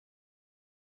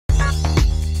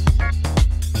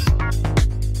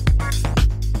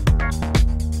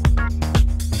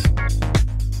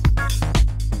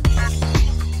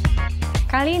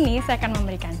Kali ini saya akan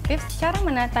memberikan tips cara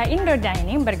menata indoor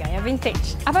dining bergaya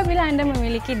vintage. Apabila Anda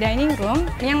memiliki dining room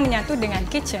yang menyatu dengan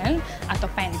kitchen atau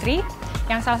pantry,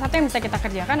 yang salah satu yang bisa kita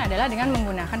kerjakan adalah dengan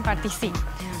menggunakan partisi,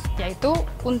 yaitu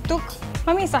untuk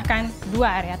memisahkan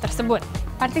dua area tersebut.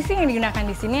 Partisi yang digunakan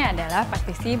di sini adalah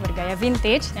partisi bergaya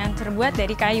vintage yang terbuat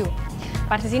dari kayu.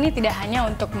 Partisi ini tidak hanya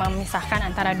untuk memisahkan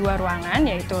antara dua ruangan,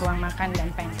 yaitu ruang makan dan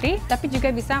pantry, tapi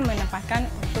juga bisa menempatkan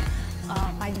untuk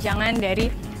pajangan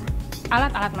dari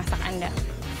alat-alat masak Anda.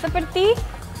 Seperti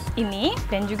ini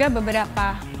dan juga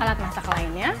beberapa alat masak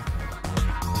lainnya.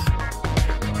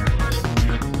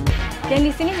 Dan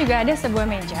di sini juga ada sebuah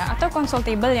meja atau console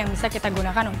table yang bisa kita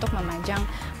gunakan untuk memajang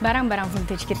barang-barang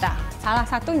vintage kita. Salah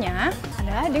satunya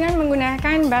adalah dengan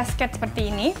menggunakan basket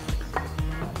seperti ini.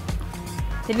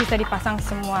 Jadi bisa dipasang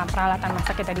semua peralatan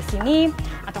masak kita di sini,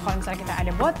 atau kalau misalnya kita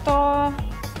ada botol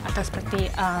atau seperti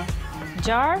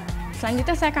jar.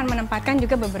 Selanjutnya saya akan menempatkan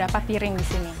juga beberapa piring di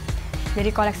sini. Jadi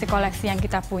koleksi-koleksi yang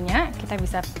kita punya, kita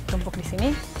bisa tumpuk di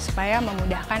sini supaya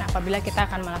memudahkan apabila kita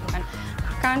akan melakukan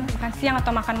makan siang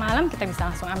atau makan malam, kita bisa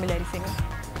langsung ambil dari sini.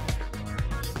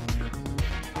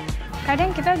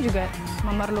 Kadang kita juga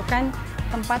memerlukan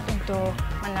tempat untuk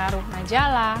menaruh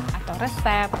majalah atau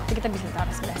resep, jadi kita bisa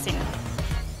taruh sebelah sini.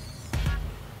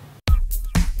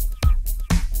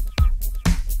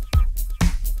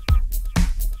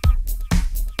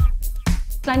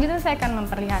 Selanjutnya saya akan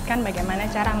memperlihatkan bagaimana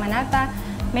cara menata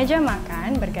meja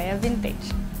makan bergaya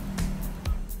vintage.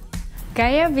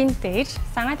 Gaya vintage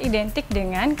sangat identik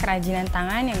dengan kerajinan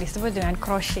tangan yang disebut dengan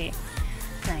crochet.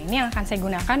 Nah, ini yang akan saya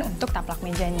gunakan untuk taplak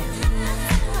mejanya.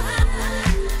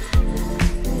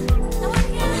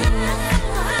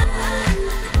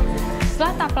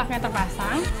 Setelah taplaknya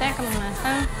terpasang, saya akan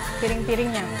memasang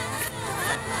piring-piringnya.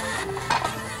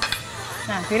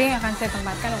 Nah, piring akan saya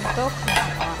tempatkan untuk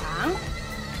 4 orang.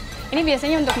 Ini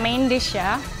biasanya untuk main dish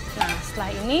ya. Nah,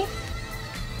 setelah ini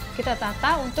kita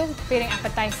tata untuk piring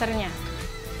appetizer-nya.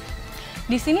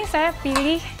 Di sini saya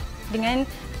pilih dengan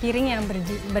piring yang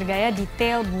bergaya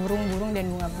detail burung-burung dan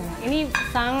bunga-bunga. Ini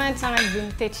sangat-sangat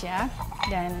vintage ya.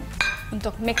 Dan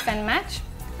untuk mix and match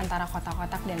antara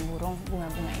kotak-kotak dan burung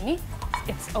bunga-bunga ini,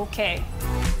 it's okay.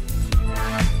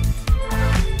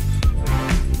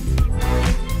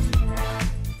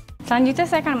 Selanjutnya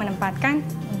saya akan menempatkan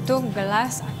untuk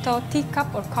gelas atau teacup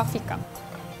or coffee cup.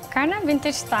 Karena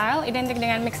vintage style identik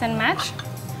dengan mix and match,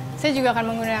 saya juga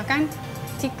akan menggunakan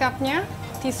teacupnya,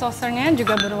 tea saucernya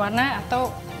juga berwarna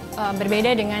atau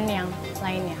berbeda dengan yang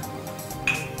lainnya.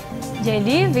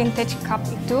 Jadi vintage cup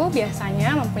itu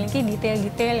biasanya memiliki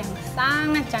detail-detail yang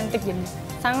sangat cantik, jadi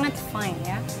sangat fine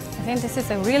ya. I think this is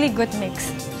a really good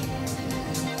mix.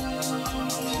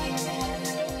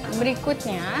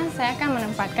 Berikutnya, saya akan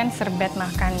menempatkan serbet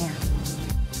makannya.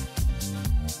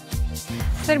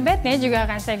 Serbetnya juga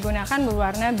akan saya gunakan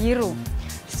berwarna biru.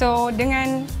 So,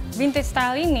 dengan vintage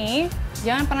style ini,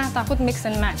 jangan pernah takut mix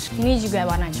and match. Ini juga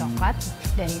warna coklat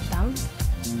dan hitam,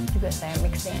 juga saya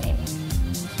mix dengan ini.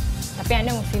 Tapi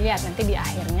Anda mesti lihat, nanti di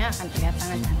akhirnya akan terlihat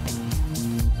sangat cantik.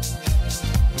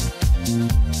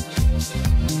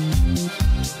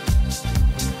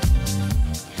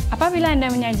 Apabila Anda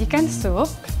menyajikan sup,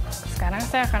 sekarang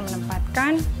saya akan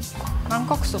menempatkan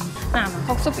mangkok sup. Nah,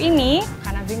 mangkok sup ini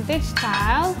karena vintage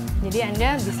style, jadi Anda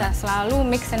bisa selalu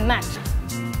mix and match.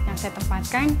 Yang saya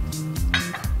tempatkan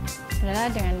adalah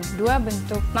dengan dua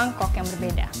bentuk mangkok yang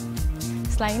berbeda.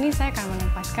 Setelah ini saya akan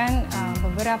menempatkan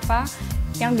beberapa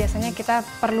yang biasanya kita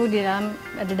perlu di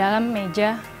dalam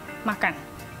meja makan.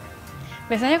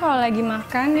 Biasanya kalau lagi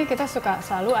makan nih kita suka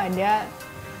selalu ada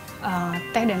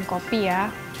teh dan kopi ya.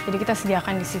 Jadi kita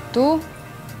sediakan di situ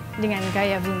dengan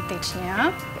gaya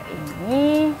vintage-nya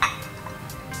ini.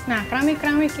 Nah,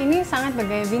 keramik-keramik ini sangat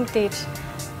bergaya vintage.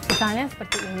 Misalnya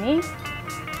seperti ini,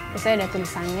 biasanya ada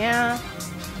tulisannya,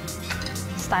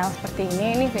 style seperti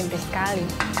ini vintage sekali.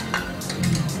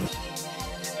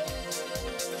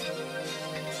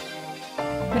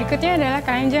 Berikutnya adalah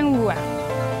keranjang buah.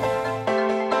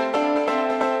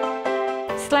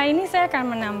 Setelah ini saya akan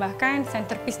menambahkan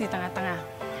centerpiece di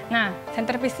tengah-tengah. Nah,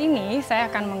 centerpiece ini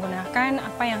saya akan menggunakan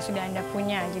apa yang sudah Anda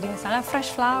punya. Jadi misalnya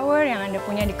fresh flower yang Anda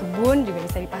punya di kebun juga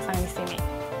bisa dipasang di sini.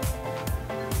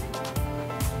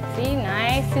 See,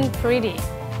 nice and pretty.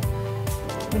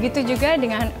 Begitu juga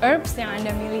dengan herbs yang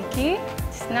Anda miliki.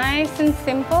 It's nice and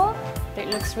simple, but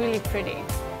it looks really pretty.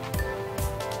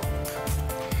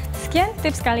 Sekian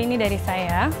tips kali ini dari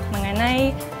saya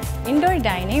mengenai indoor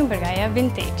dining bergaya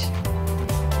vintage.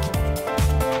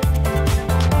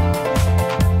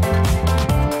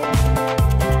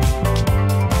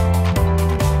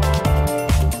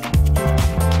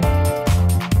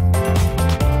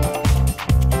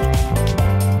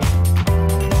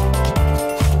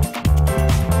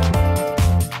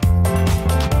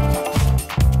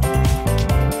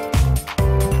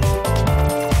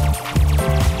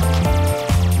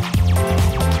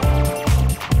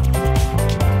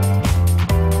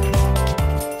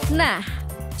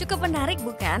 Menarik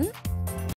bukan?